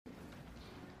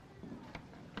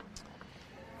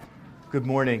Good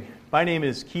morning. My name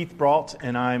is Keith Brault,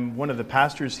 and I'm one of the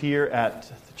pastors here at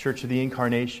the Church of the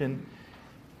Incarnation.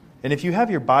 And if you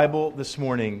have your Bible this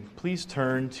morning, please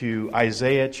turn to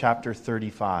Isaiah chapter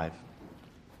 35.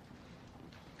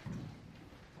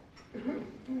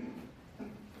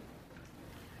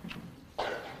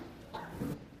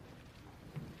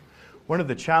 One of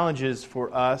the challenges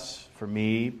for us, for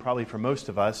me, probably for most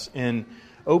of us, in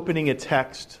opening a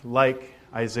text like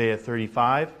Isaiah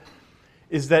 35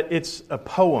 is that it's a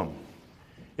poem.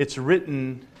 It's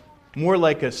written more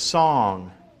like a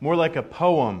song, more like a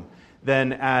poem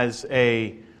than as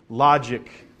a logic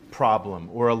problem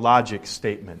or a logic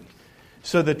statement.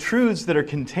 So the truths that are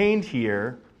contained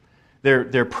here,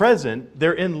 they're present,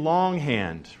 they're in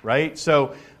longhand, right?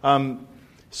 So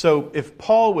if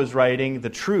Paul was writing the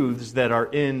truths that are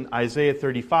in Isaiah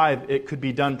 35, it could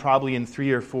be done probably in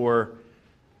 3 or 4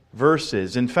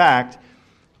 verses. In fact,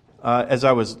 as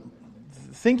I was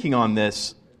thinking on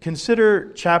this,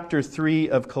 consider chapter 3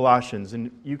 of Colossians.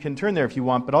 And you can turn there if you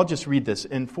want, but I'll just read this.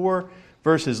 In 4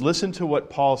 verses, listen to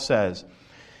what Paul says.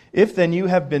 If then you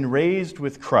have been raised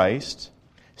with Christ,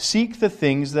 seek the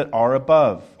things that are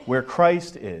above, where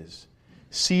Christ is,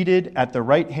 seated at the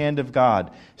right hand of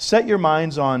God. Set your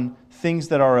minds on things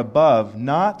that are above,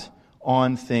 not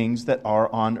on things that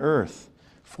are on earth.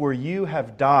 For you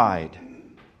have died,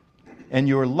 and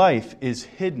your life is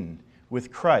hidden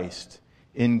with Christ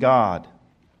in God.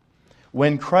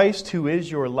 When Christ, who is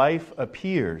your life,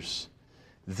 appears,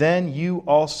 then you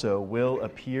also will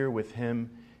appear with Him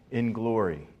in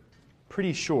glory.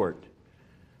 Pretty short.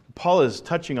 Paul is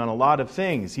touching on a lot of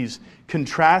things. He's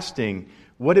contrasting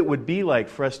what it would be like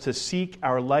for us to seek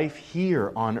our life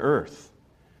here on earth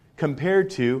compared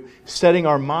to setting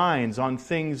our minds on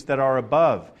things that are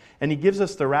above. And he gives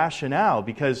us the rationale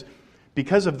because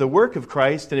of the work of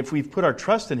Christ, and if we've put our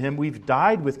trust in Him, we've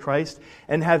died with Christ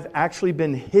and have actually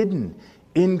been hidden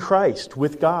in Christ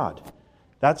with God.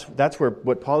 That's where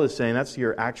what Paul is saying, that's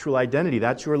your actual identity,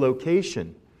 that's your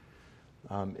location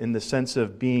in the sense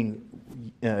of being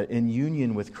in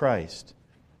union with Christ.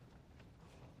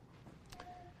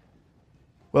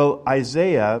 Well,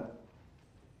 Isaiah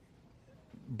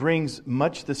brings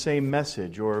much the same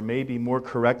message, or maybe more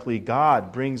correctly,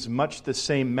 God brings much the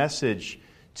same message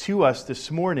to us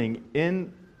this morning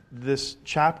in this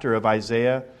chapter of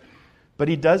Isaiah, but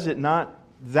he does it not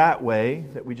that way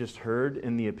that we just heard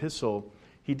in the epistle.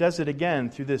 He does it again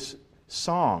through this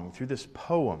song, through this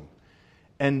poem.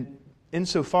 And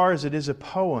insofar as it is a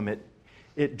poem,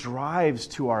 it drives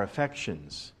to our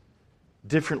affections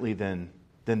differently than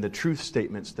the truth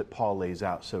statements that Paul lays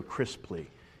out so crisply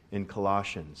in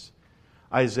Colossians.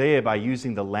 Isaiah, by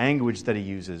using the language that he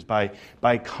uses, by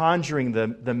conjuring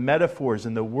the metaphors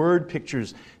and the word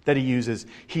pictures that he uses,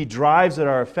 he drives at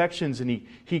our affections, and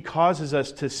he causes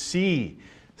us to see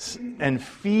and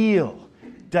feel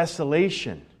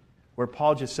desolation. Where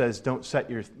Paul just says, don't set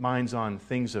your minds on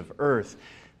things of earth.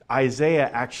 Isaiah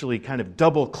actually kind of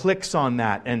double clicks on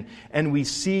that, and we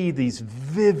see these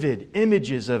vivid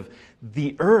images of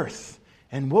the earth.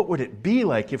 And what would it be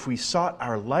like if we sought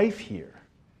our life here?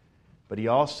 But he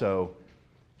also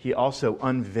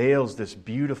unveils this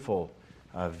beautiful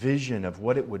vision of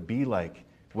what it would be like,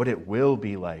 what it will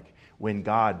be like when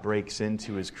God breaks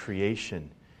into His creation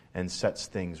and sets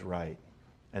things right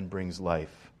and brings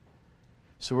life.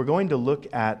 So we're going to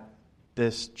look at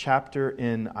this chapter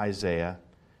in Isaiah,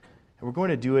 and we're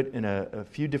going to do it in a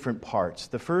few different parts.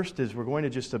 The first is we're going to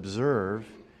just observe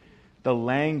the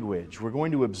language. We're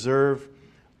going to observe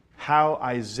how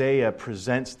Isaiah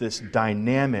presents this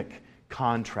dynamic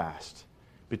contrast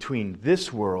between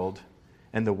this world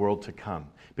and the world to come.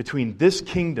 Between this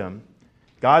kingdom,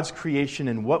 God's creation,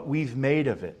 and what we've made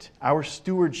of it, our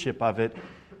stewardship of it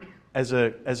as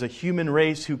a human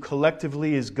race who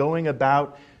collectively is going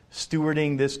about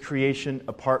stewarding this creation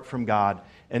apart from God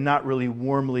and not really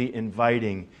warmly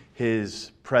inviting His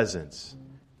presence.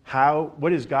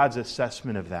 What is God's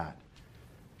assessment of that?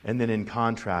 And then in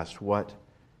contrast, what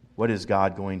is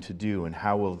God going to do, and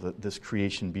how will this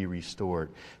creation be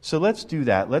restored? So let's do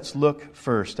that. Let's look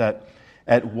first at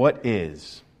what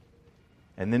is,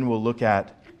 and then we'll look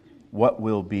at what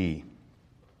will be.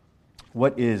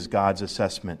 What is God's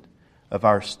assessment of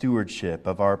our stewardship,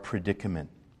 of our predicament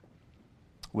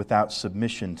without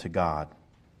submission to God?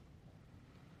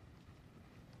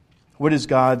 What is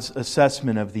God's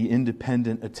assessment of the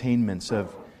independent attainments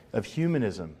of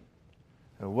humanism?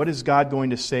 What is God going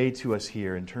to say to us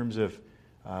here in terms of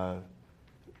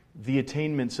the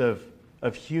attainments of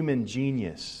human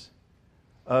genius,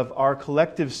 of our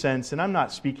collective sense, and I'm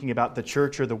not speaking about the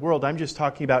church or the world, I'm just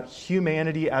talking about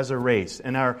humanity as a race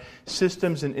and our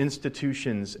systems and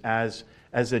institutions as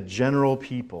a general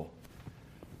people.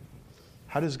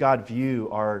 How does God view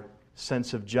our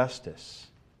sense of justice?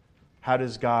 How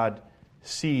does God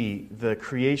see the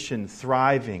creation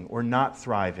thriving or not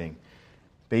thriving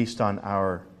based on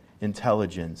our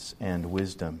intelligence and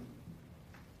wisdom?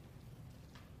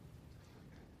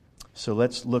 So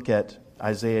let's look at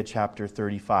Isaiah chapter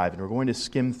 35, and we're going to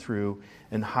skim through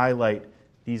and highlight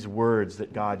these words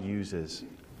that God uses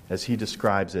as He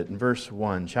describes it. In verse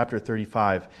 1, chapter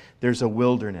 35, there's a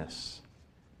wilderness,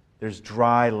 there's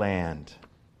dry land,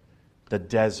 the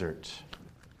desert.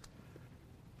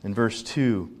 In verse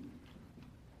 2,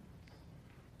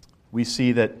 we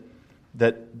see that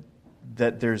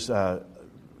there's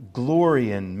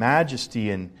glory and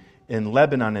majesty in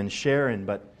Lebanon and Sharon,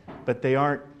 but they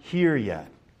aren't here yet.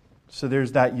 So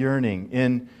there's that yearning.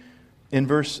 In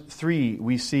verse 3,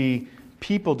 we see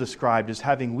people described as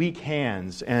having weak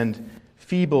hands and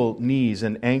feeble knees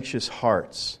and anxious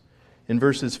hearts. In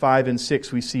verses 5 and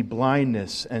 6, we see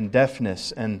blindness and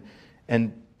deafness and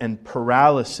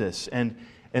paralysis and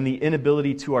the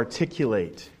inability to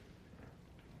articulate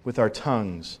with our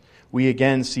tongues. We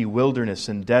again see wilderness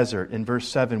and desert. In verse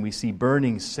 7, we see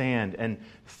burning sand and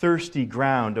thirsty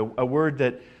ground, a word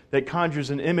that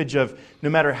conjures an image of no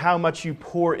matter how much you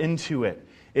pour into it,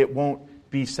 it won't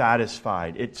be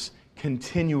satisfied. It's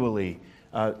continually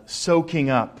soaking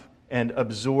up and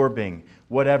absorbing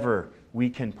whatever we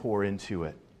can pour into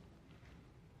it.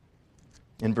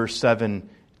 In verse 7,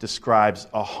 describes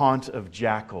a haunt of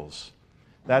jackals.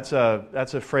 That's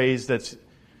a phrase that's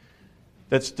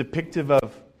depictive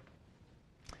of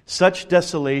such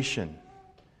desolation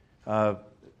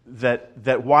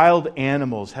that wild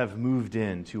animals have moved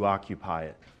in to occupy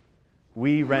it.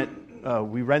 We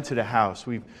rented a house.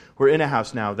 We're in a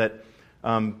house now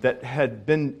that had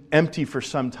been empty for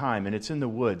some time, and it's in the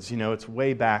woods. You know, it's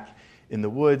way back in the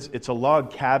woods. It's a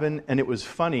log cabin, and it was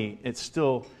funny. It's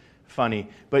still funny,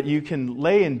 but you can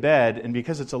lay in bed, and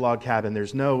because it's a log cabin,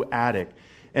 there's no attic,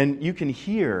 and you can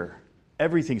hear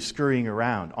everything scurrying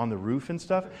around on the roof and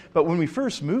stuff. But when we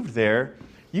first moved there,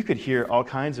 you could hear all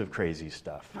kinds of crazy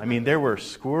stuff. I mean, there were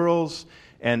squirrels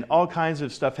and all kinds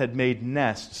of stuff had made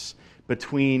nests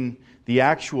between the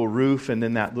actual roof and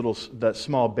then that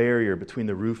small barrier between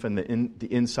the roof and the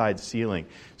inside ceiling.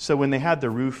 So when they had the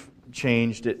roof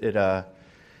changed,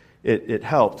 it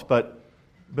helped. But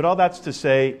all that's to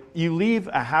say, you leave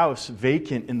a house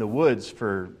vacant in the woods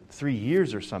for 3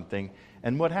 years or something,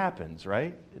 and what happens,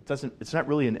 right? It's not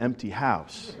really an empty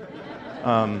house.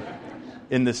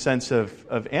 In the sense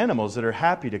of animals that are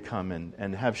happy to come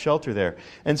and have shelter there.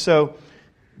 And so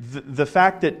the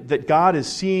fact that God is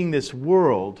seeing this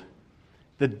world,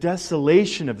 the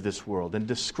desolation of this world, and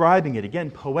describing it,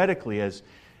 again, poetically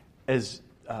as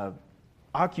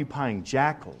occupying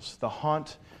jackals, the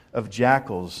haunt of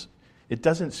jackals, it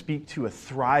doesn't speak to a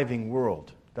thriving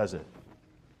world, does it?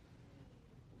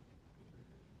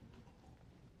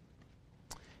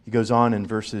 He goes on in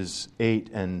verses 8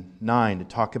 and 9 to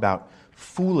talk about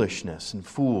foolishness and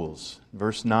fools.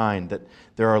 Verse 9, that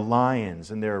there are lions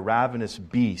and there are ravenous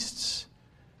beasts.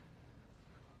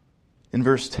 In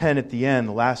verse 10 at the end,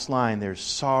 the last line, there's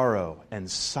sorrow and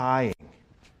sighing.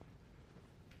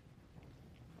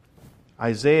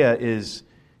 Isaiah is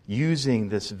using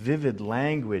this vivid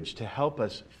language to help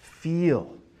us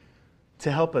feel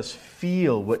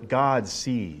what God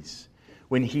sees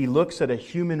when He looks at a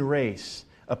human race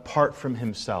apart from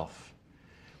Himself.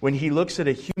 When He looks at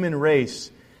a human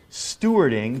race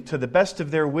stewarding to the best of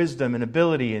their wisdom and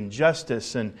ability and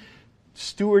justice and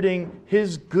stewarding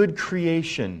His good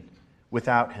creation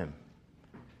without Him.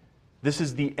 This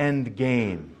is the end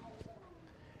game.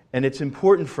 And it's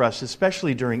important for us,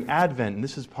 especially during Advent, and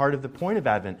this is part of the point of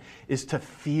Advent, is to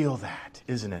feel that,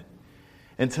 isn't it?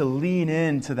 And to lean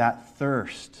into that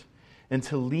thirst, and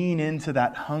to lean into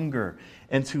that hunger,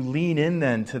 and to lean in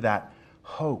then to that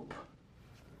hope.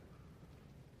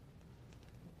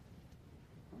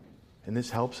 And this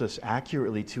helps us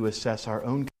accurately to assess our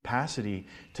own capacity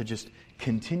to just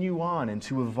continue on and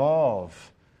to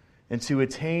evolve and to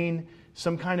attain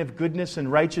some kind of goodness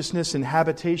and righteousness and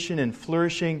habitation and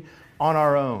flourishing on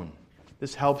our own.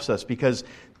 This helps us because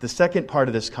the second part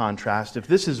of this contrast, if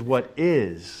this is what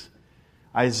is,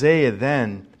 Isaiah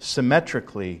then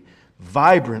symmetrically,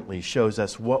 vibrantly shows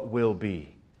us what will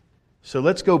be. So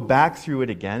let's go back through it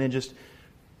again and just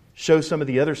show some of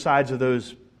the other sides of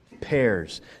those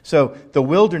pairs. So the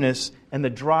wilderness and the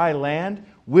dry land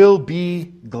will be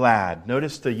glad.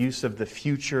 Notice the use of the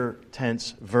future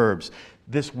tense verbs.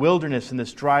 this wilderness and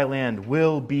this dry land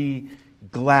will be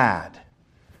glad.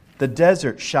 The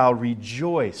desert shall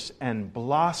rejoice and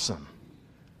blossom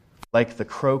like the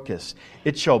crocus.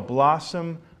 It shall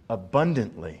blossom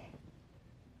abundantly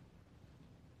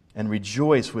and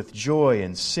rejoice with joy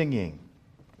and singing.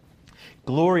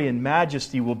 Glory and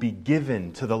majesty will be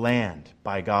given to the land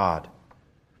by God.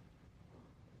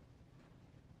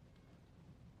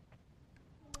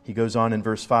 He goes on in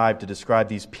verse 5 to describe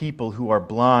these people who are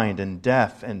blind and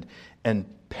deaf and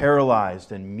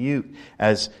paralyzed and mute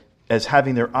as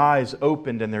having their eyes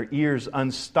opened and their ears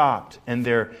unstopped and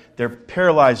their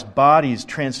paralyzed bodies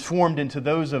transformed into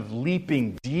those of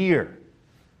leaping deer.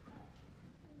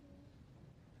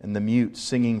 And the mute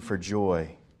singing for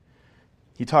joy.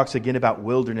 He talks again about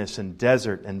wilderness and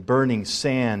desert and burning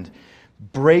sand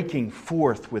breaking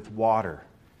forth with water.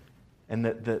 And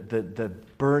the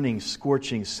burning,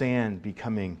 scorching sand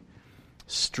becoming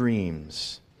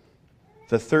streams.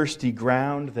 The thirsty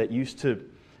ground that used to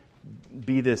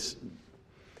be this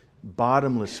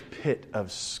bottomless pit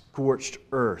of scorched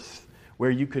earth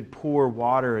where you could pour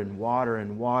water and water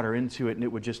and water into it and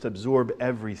it would just absorb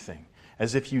everything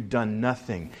as if you'd done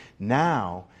nothing.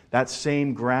 Now, that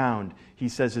same ground, he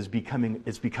says, it's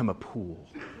become a pool,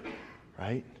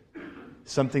 right?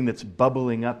 Something that's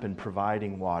bubbling up and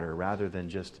providing water rather than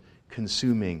just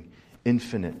consuming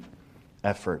infinite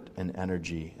effort and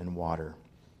energy and water.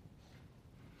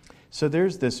 So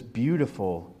there's this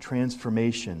beautiful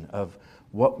transformation of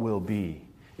what will be.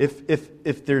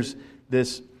 If there's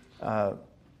this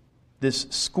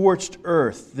scorched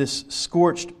earth, this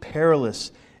scorched,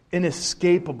 perilous,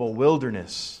 inescapable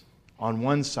wilderness on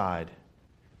one side,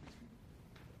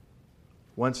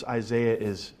 once Isaiah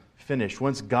is finished,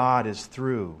 once God is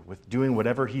through with doing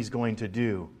whatever He's going to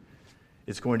do,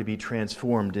 it's going to be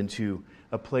transformed into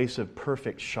a place of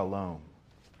perfect shalom.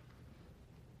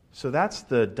 So that's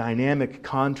the dynamic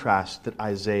contrast that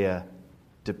Isaiah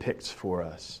depicts for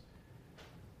us.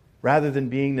 Rather than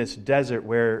being this desert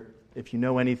where, if you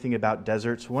know anything about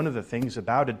deserts, one of the things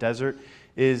about a desert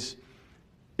is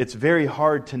it's very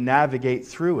hard to navigate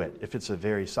through it if it's a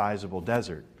very sizable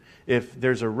desert. If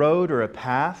there's a road or a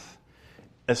path,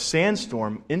 a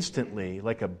sandstorm instantly,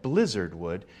 like a blizzard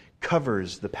would,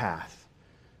 covers the path.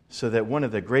 So that one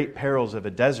of the great perils of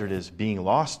a desert is being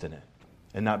lost in it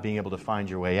and not being able to find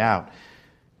your way out.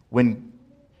 When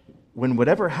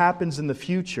whatever happens in the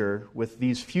future with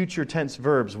these future tense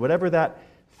verbs, whatever that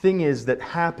thing is that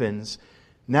happens,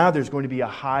 now there's going to be a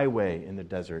highway in the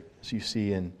desert, as you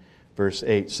see in verse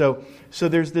 8. So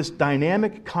there's this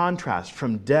dynamic contrast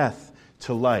from death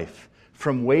to life,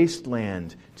 from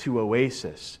wasteland to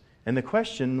oasis. And the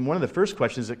question, one of the first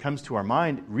questions that comes to our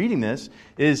mind reading this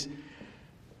is,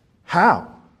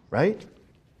 how, right?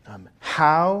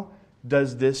 How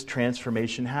does this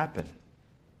transformation happen?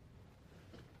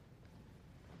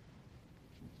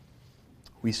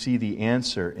 We see the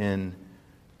answer in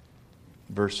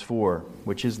verse 4,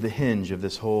 which is the hinge of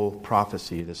this whole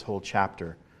prophecy, this whole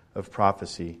chapter of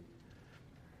prophecy.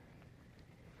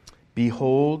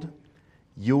 Behold,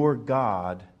 your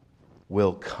God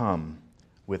will come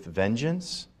with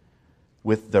vengeance,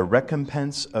 with the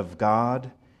recompense of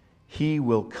God. He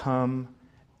will come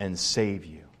and save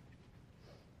you.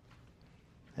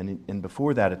 And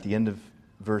before that, at the end of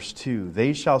verse 2,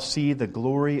 they shall see the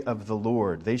glory of the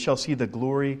Lord. They shall see the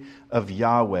glory of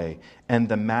Yahweh and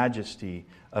the majesty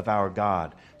of our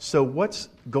God. So what's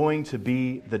going to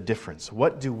be the difference?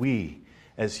 What do we,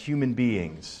 as human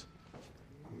beings,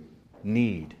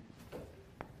 need?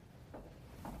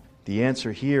 The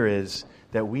answer here is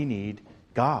that we need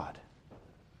God.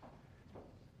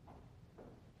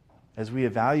 As we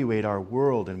evaluate our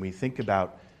world and we think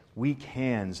about weak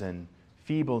hands and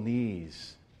feeble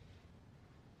knees,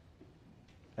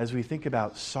 as we think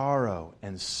about sorrow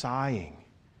and sighing,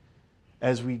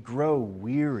 as we grow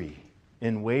weary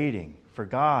in waiting for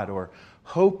God or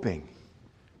hoping,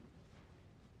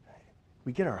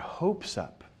 we get our hopes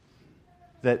up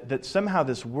that somehow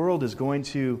this world is going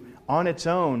to, on its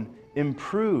own,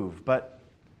 improve, but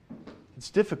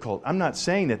it's difficult. I'm not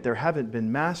saying that there haven't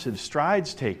been massive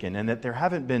strides taken and that there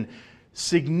haven't been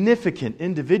significant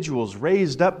individuals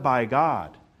raised up by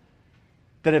God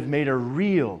that have made a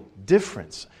real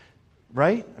difference,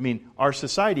 right? I mean, our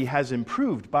society has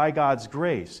improved by God's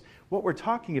grace. What we're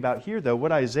talking about here, though,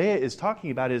 what Isaiah is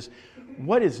talking about is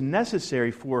what is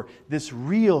necessary for this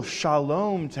real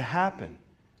shalom to happen.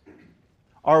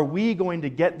 Are we going to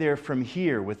get there from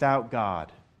here without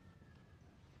God?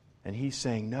 And he's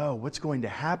saying, no, what's going to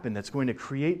happen that's going to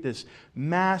create this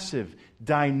massive,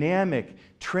 dynamic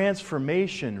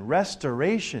transformation,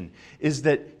 restoration, is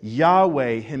that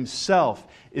Yahweh himself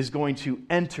is going to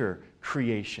enter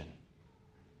creation.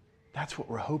 That's what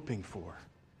we're hoping for.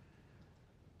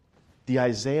 The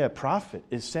Isaiah prophet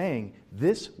is saying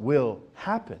this will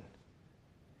happen.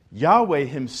 Yahweh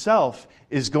himself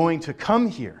is going to come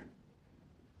here.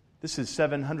 This is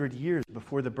 700 years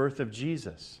before the birth of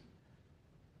Jesus.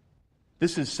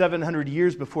 This is 700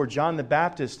 years before John the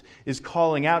Baptist is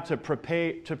calling out to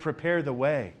prepare the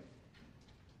way.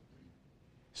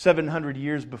 700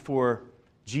 years before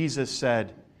Jesus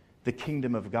said, the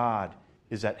kingdom of God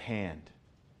is at hand.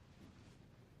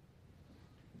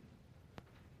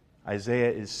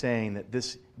 Isaiah is saying that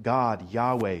this God,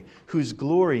 Yahweh, whose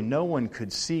glory no one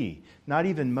could see, not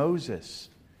even Moses.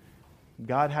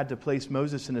 God had to place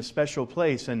Moses in a special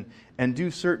place and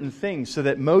do certain things so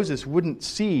that Moses wouldn't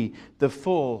see the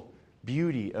full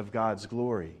beauty of God's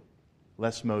glory,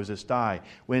 lest Moses die.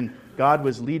 When God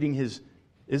was leading his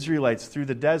Israelites through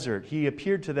the desert, he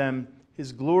appeared to them,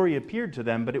 his glory appeared to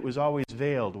them, but it was always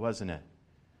veiled, wasn't it?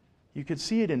 You could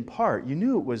see it in part. You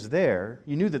knew it was there.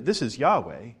 You knew that this is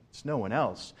Yahweh, it's no one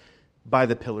else, by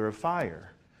the pillar of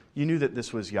fire. You knew that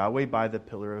this was Yahweh by the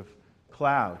pillar of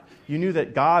cloud. You knew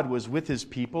that God was with his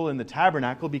people in the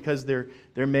tabernacle because there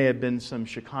may have been some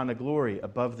Shekinah glory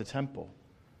above the temple.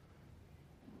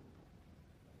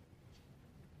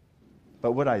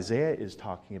 But what Isaiah is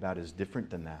talking about is different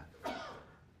than that.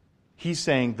 He's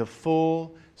saying the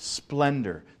full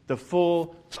splendor, the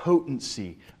full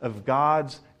potency of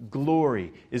God's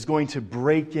glory is going to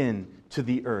break in to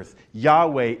the earth.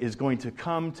 Yahweh is going to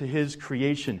come to his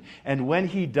creation. And when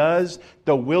he does,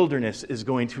 the wilderness is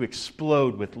going to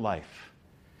explode with life.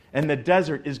 And the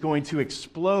desert is going to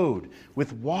explode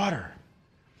with water.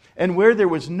 And where there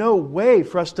was no way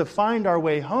for us to find our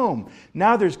way home,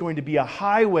 now there's going to be a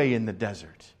highway in the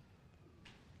desert.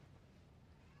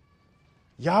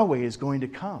 Yahweh is going to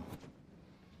come,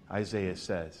 Isaiah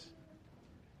says.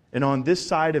 And on this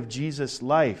side of Jesus'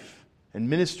 life and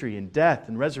ministry and death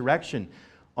and resurrection,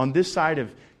 on this side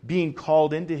of being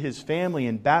called into his family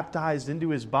and baptized into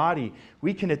his body,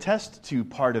 we can attest to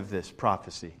part of this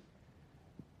prophecy.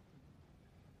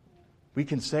 We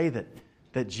can say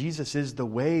that Jesus is the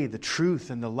way, the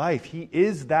truth, and the life. He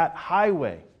is that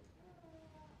highway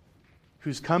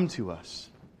who's come to us.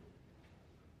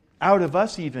 Out of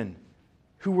us even,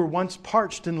 who were once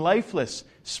parched and lifeless,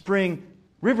 spring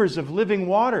rivers of living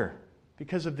water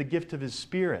because of the gift of his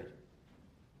Spirit.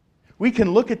 We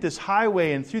can look at this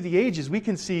highway, and through the ages we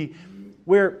can see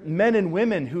where men and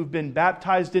women who've been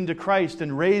baptized into Christ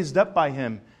and raised up by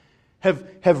him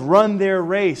have run their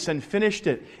race and finished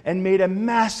it and made a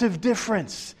massive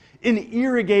difference in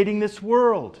irrigating this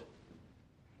world.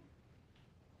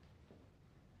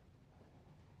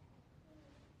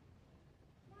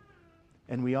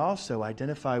 And we also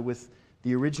identify with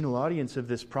the original audience of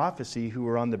this prophecy who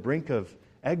were on the brink of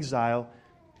exile,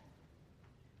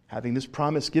 having this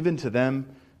promise given to them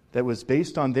that was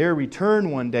based on their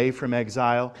return one day from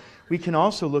exile. We can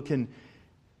also look and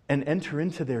enter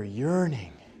into their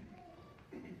yearning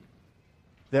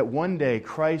that one day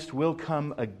Christ will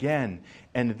come again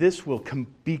and this will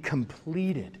be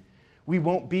completed. We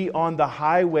won't be on the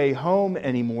highway home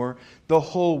anymore. The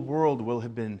whole world will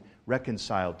have been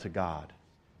reconciled to God.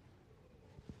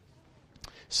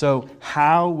 So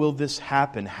how will this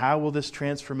happen? How will this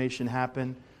transformation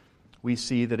happen? We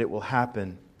see that it will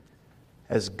happen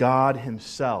as God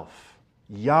himself,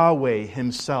 Yahweh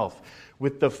himself,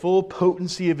 with the full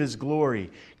potency of his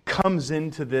glory, comes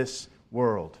into this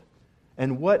world.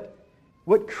 And what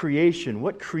creation,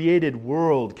 what created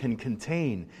world can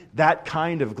contain that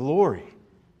kind of glory?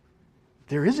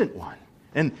 There isn't one.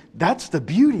 And that's the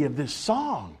beauty of this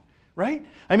song, right?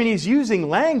 I mean, he's using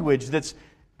language that's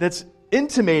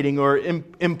intimating or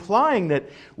implying that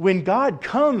when God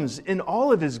comes in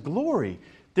all of his glory,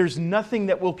 there's nothing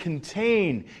that will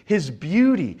contain his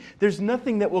beauty. There's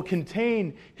nothing that will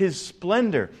contain his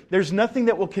splendor. There's nothing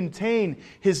that will contain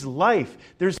his life.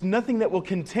 There's nothing that will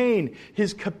contain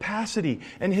his capacity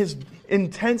and his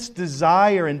intense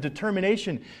desire and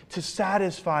determination to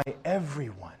satisfy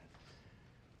everyone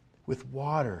with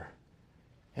water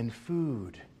and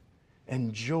food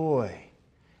and joy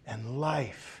and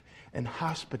life and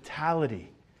hospitality.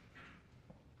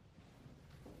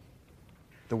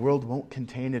 The world won't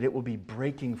contain it. It will be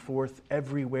breaking forth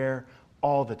everywhere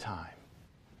all the time.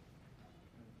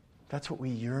 That's what we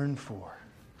yearn for.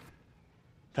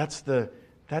 That's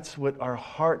what our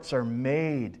hearts are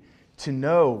made to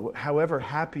know, however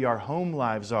happy our home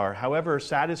lives are, however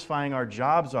satisfying our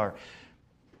jobs are.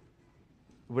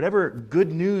 whatever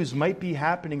good news might be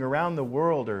happening around the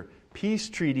world, or peace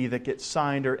treaty that gets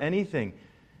signed, or anything,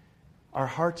 our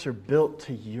hearts are built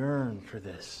to yearn for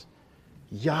this.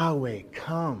 Yahweh,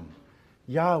 come.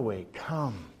 Yahweh,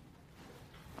 come.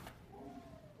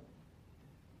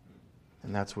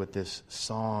 And that's what this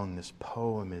song, this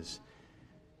poem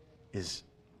is,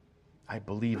 I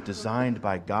believe, designed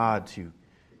by God to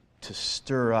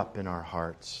stir up in our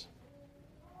hearts.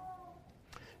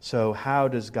 So how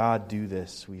does God do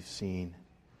this? We've seen.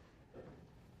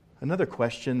 Another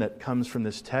question that comes from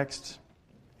this text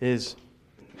is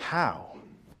how?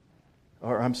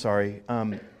 Or I'm sorry,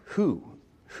 who?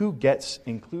 Who gets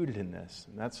included in this?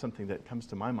 And that's something that comes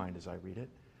to my mind as I read it.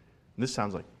 And this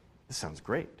sounds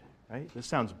great, right? This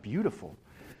sounds beautiful.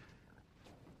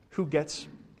 Who gets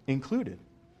included?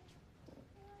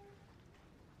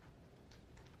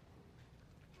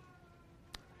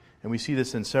 And we see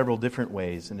this in several different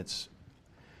ways, and it's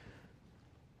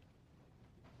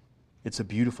a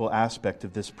beautiful aspect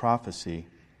of this prophecy.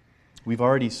 We've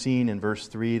already seen in verse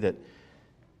 3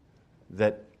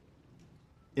 that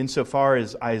insofar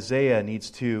as Isaiah needs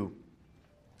to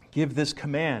give this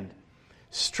command,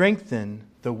 strengthen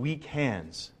the weak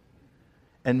hands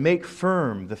and make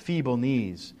firm the feeble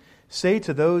knees. Say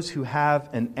to those who have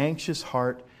an anxious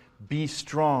heart, be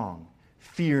strong,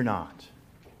 fear not.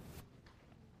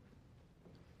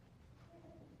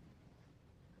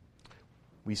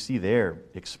 We see there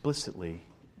explicitly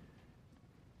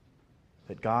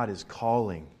that God is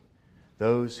calling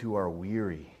those who are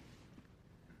weary.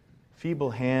 Feeble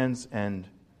hands and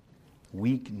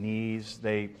weak knees,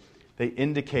 they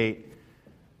indicate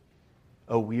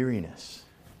a weariness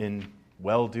in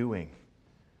well-doing,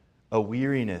 a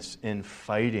weariness in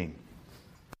fighting,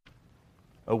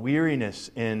 a weariness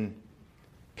in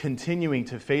continuing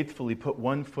to faithfully put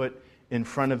one foot in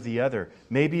front of the other.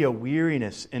 Maybe a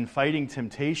weariness in fighting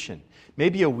temptation.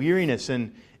 Maybe a weariness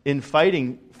in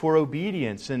fighting for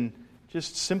obedience in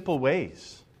just simple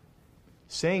ways.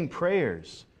 Saying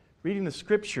prayers, reading the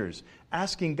Scriptures,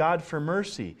 asking God for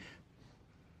mercy.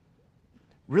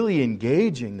 Really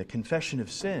engaging the confession of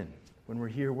sin when we're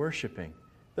here worshiping.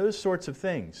 Those sorts of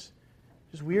things.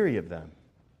 Just weary of them.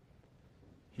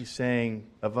 He's saying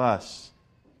of us,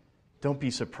 don't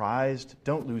be surprised,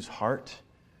 don't lose heart.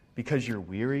 Because you're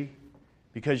weary,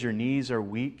 because your knees are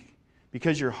weak,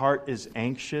 because your heart is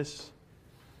anxious.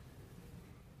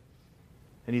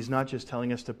 And He's not just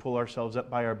telling us to pull ourselves up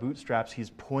by our bootstraps, He's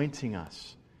pointing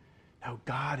us. Now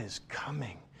God is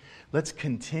coming. Let's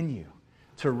continue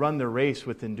to run the race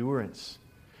with endurance.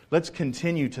 Let's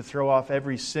continue to throw off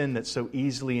every sin that so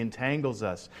easily entangles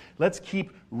us. Let's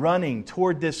keep running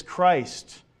toward this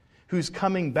Christ who's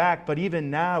coming back, but even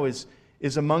now is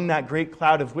among that great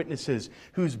cloud of witnesses,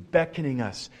 who's beckoning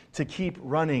us to keep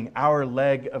running our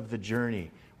leg of the journey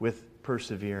with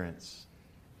perseverance.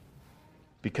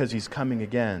 Because He's coming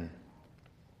again.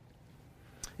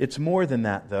 It's more than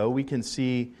that, though. We can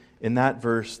see in that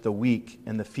verse the weak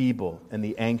and the feeble and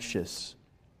the anxious.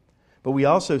 But we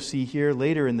also see here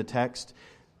later in the text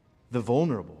the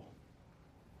vulnerable.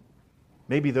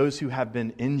 Maybe those who have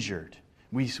been injured.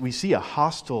 We see a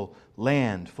hostile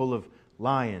land full of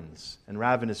lions and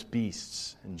ravenous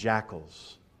beasts and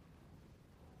jackals.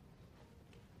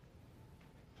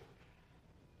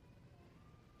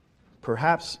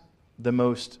 Perhaps the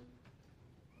most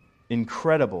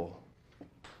incredible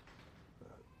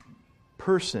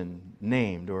person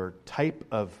named, or type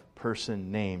of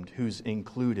person named, who's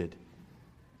included,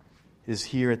 is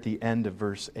here at the end of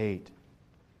verse 8,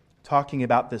 talking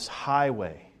about this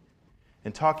highway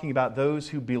and talking about those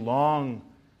who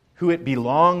it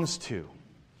belongs to.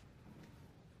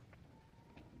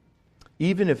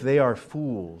 Even if they are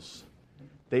fools,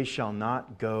 they shall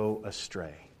not go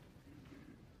astray.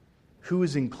 Who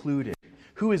is included?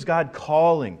 Who is God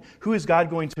calling? Who is God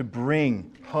going to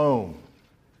bring home?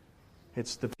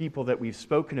 It's the people that we've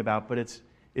spoken about, but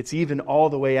it's even all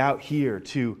the way out here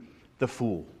to the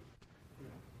fool.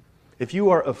 If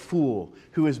you are a fool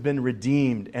who has been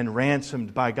redeemed and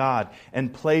ransomed by God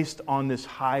and placed on this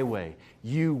highway,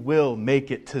 you will make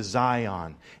it to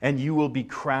Zion, and you will be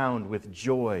crowned with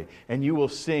joy, and you will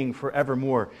sing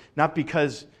forevermore. Not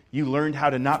because you learned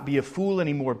how to not be a fool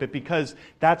anymore, but because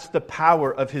that's the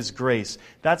power of His grace.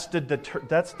 That's the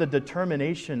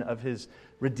determination of His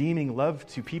redeeming love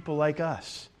to people like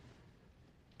us.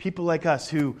 People like us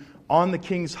who, on the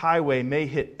King's Highway, may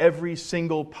hit every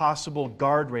single possible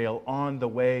guardrail on the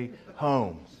way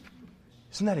home.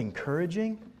 Isn't that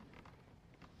encouraging?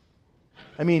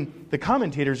 I mean, the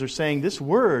commentators are saying this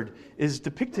word is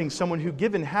depicting someone who,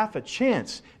 given half a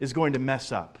chance, is going to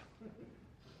mess up.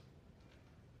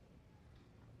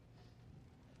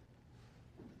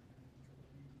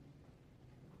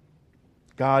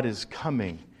 God is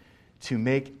coming to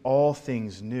make all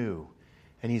things new.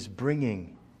 And He's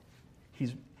bringing,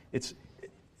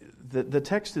 the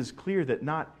text is clear that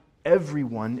not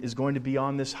everyone is going to be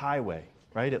on this highway,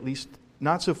 right? At least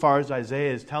not so far as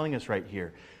Isaiah is telling us right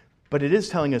here. But it is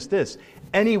telling us this: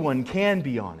 anyone can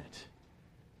be on it.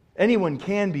 Anyone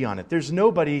can be on it. There's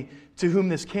nobody to whom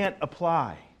this can't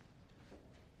apply.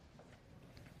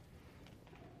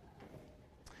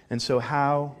 And so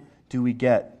how do we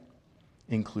get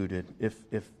included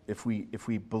if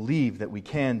we believe that we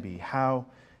can be? How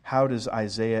does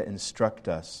Isaiah instruct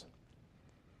us?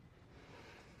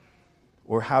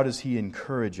 Or how does he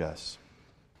encourage us?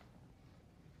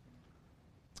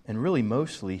 And really,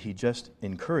 mostly, he just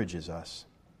encourages us.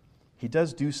 He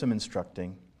does do some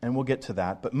instructing, and we'll get to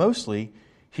that. But mostly,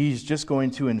 he's just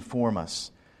going to inform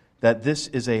us that this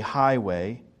is a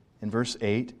highway. In verse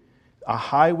 8, a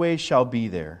highway shall be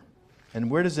there. And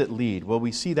where does it lead? Well,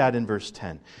 we see that in verse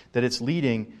 10, that it's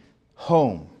leading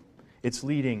home. It's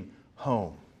leading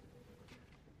home.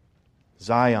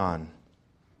 Zion.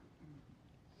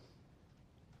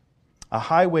 A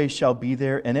highway shall be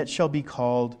there, and it shall be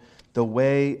called the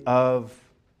way of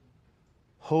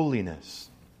holiness.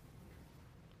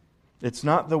 It's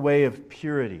not the way of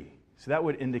purity. So that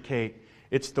would indicate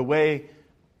it's the way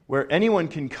where anyone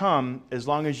can come as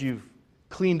long as you've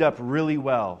cleaned up really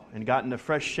well and gotten a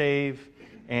fresh shave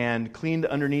and cleaned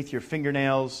underneath your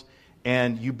fingernails,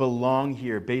 and you belong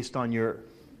here based on your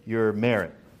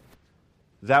merit.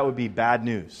 That would be bad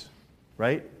news,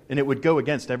 right? And it would go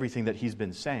against everything that he's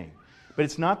been saying. But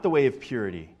it's not the way of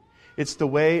purity. It's the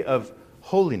way of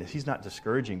holiness. He's not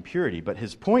discouraging purity, but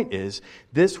his point is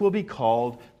this will be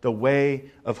called the way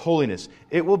of holiness.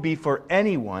 It will be for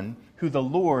anyone who the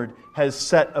Lord has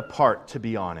set apart to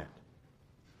be on it.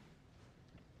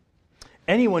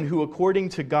 Anyone who, according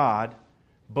to God,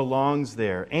 belongs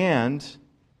there. And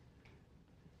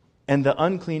the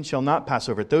unclean shall not pass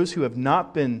over it. Those who have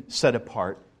not been set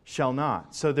apart shall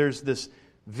not. So there's this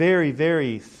very,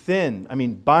 very thin,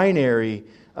 binary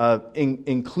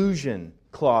inclusion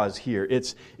clause here.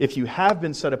 It's if you have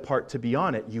been set apart to be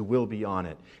on it, you will be on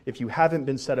it. If you haven't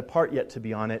been set apart yet to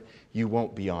be on it, you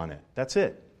won't be on it. That's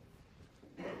it.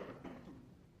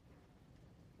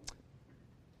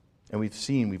 And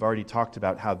we've already talked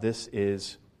about how this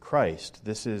is Christ.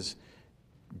 This is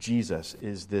Jesus,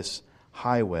 is this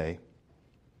highway.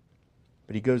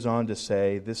 But he goes on to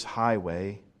say, this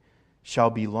highway shall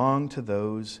belong to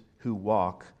those who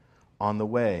walk on the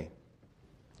way.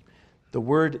 The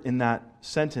word in that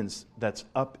sentence that's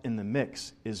up in the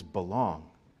mix is belong.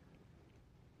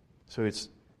 So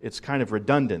it's kind of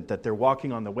redundant that they're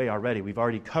walking on the way already. We've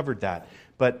already covered that.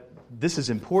 But this is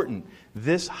important.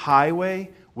 This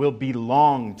highway will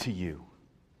belong to you.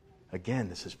 Again,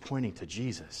 this is pointing to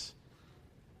Jesus.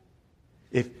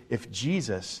 If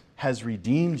Jesus has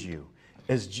redeemed you,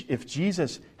 if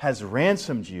Jesus has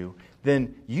ransomed you,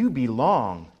 then you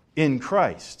belong in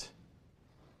Christ.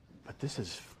 But this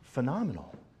is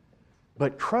phenomenal.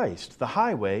 But Christ, the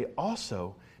highway,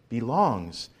 also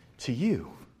belongs to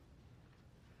you.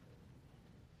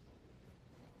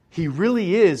 He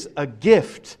really is a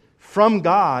gift from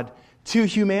God to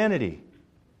humanity.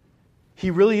 He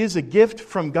really is a gift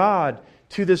from God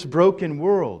to this broken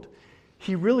world.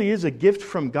 He really is a gift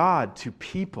from God to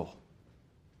people,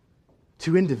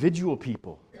 to individual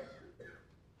people.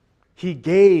 He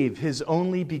gave His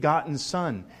only begotten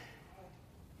Son.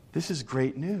 This is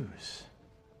great news.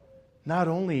 Not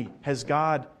only has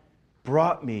God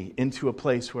brought me into a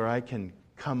place where I can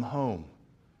come home,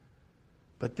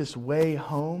 but this way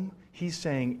home, He's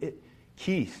saying,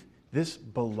 Keith, this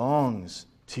belongs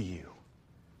to you.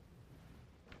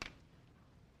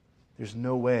 There's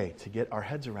no way to get our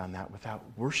heads around that without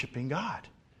worshiping God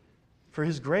for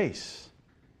His grace.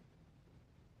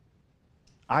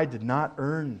 I did not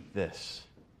earn this.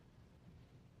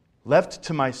 Left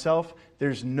to myself,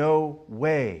 there's no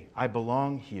way I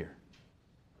belong here.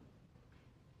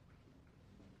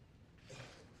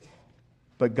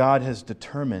 But God has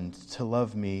determined to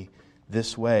love me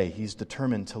this way. He's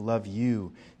determined to love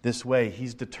you this way.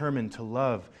 He's determined to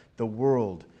love the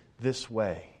world this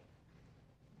way.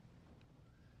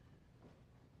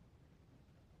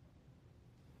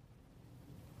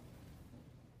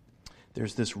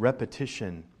 There's this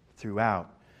repetition throughout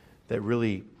that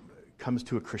really comes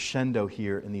to a crescendo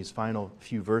here in these final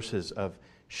few verses of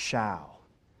shall.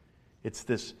 It's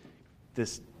this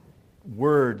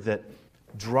word that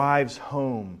drives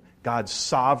home God's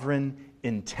sovereign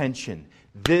intention.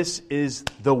 This is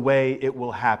the way it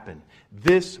will happen.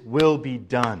 This will be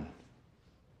done.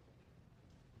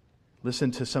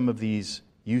 Listen to some of these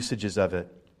usages of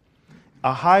it.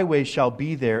 A highway shall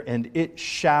be there, and it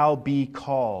shall be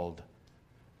called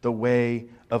the way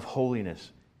of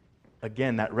holiness.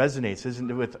 Again, that resonates, isn't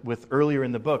it, with earlier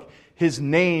in the book. His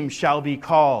name shall be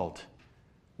called.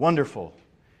 Wonderful.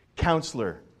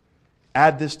 Counselor.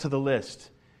 Add this to the list.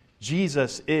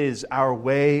 Jesus is our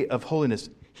way of holiness.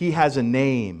 He has a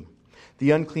name.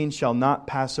 The unclean shall not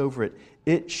pass over it.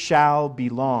 It shall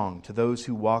belong to those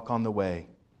who walk on the way.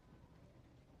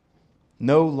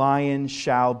 No lion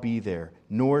shall be there,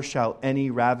 nor shall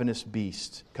any ravenous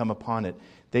beast come upon it.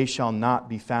 They shall not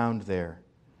be found there.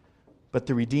 But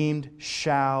the redeemed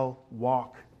shall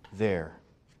walk there.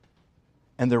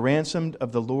 And the ransomed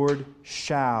of the Lord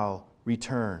shall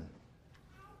return.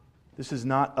 This is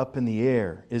not up in the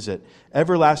air, is it?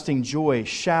 Everlasting joy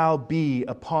shall be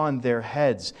upon their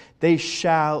heads. They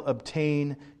shall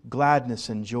obtain gladness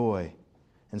and joy,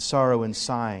 and sorrow and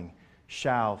sighing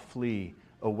shall flee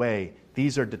away.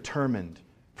 These are determined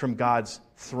from God's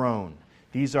throne.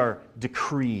 These are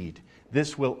decreed.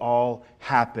 This will all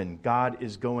happen. God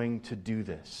is going to do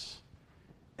this.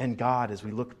 And God, as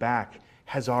we look back,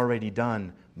 has already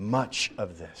done much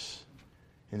of this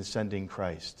in sending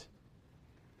Christ,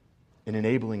 in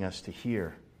enabling us to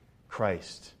hear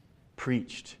Christ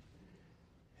preached,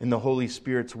 in the Holy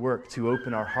Spirit's work to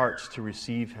open our hearts to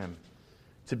receive Him,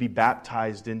 to be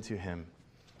baptized into Him,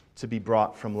 to be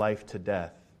brought from life to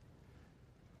death.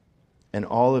 And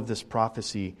all of this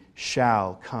prophecy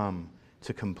shall come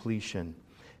to completion.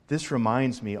 This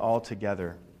reminds me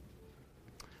altogether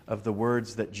of the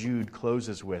words that Jude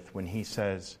closes with when he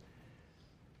says,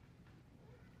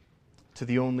 to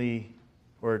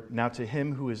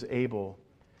him who is able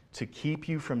to keep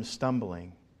you from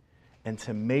stumbling and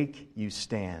to make you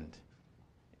stand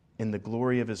in the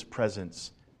glory of His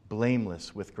presence,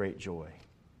 blameless with great joy.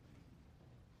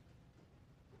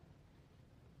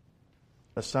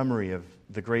 A summary of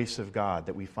the grace of God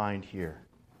that we find here.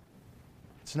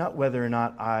 It's not whether or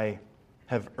not I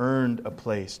have earned a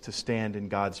place to stand in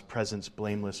God's presence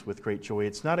blameless with great joy.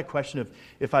 It's not a question of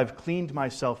if I've cleaned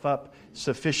myself up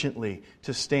sufficiently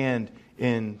to stand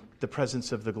in the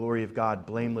presence of the glory of God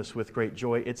blameless with great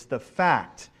joy. It's the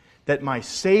fact that my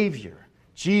Savior,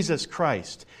 Jesus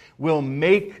Christ, will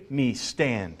make me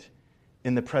stand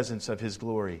in the presence of His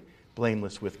glory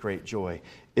blameless with great joy.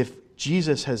 If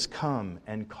Jesus has come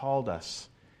and called us,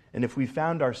 and if we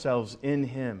found ourselves in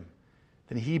Him,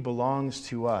 then He belongs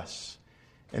to us.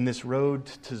 And this road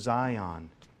to Zion,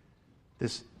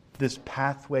 this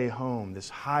pathway home, this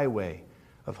highway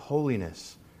of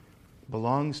holiness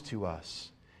belongs to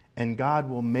us. And God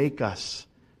will make us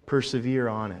persevere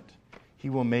on it. He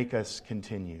will make us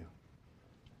continue.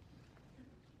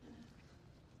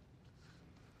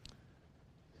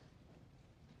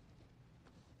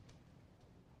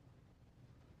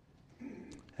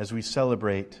 As we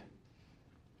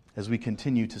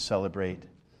continue to celebrate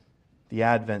the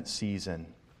Advent season,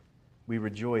 we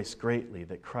rejoice greatly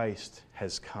that Christ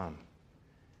has come.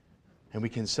 And we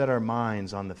can set our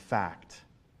minds on the fact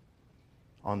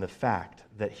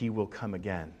that He will come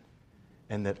again,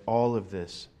 and that all of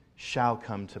this shall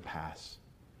come to pass.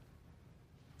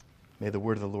 May the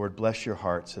word of the Lord bless your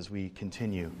hearts as we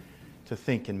continue to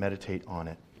think and meditate on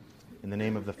it. In the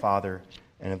name of the Father,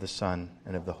 and of the Son,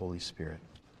 and of the Holy Spirit.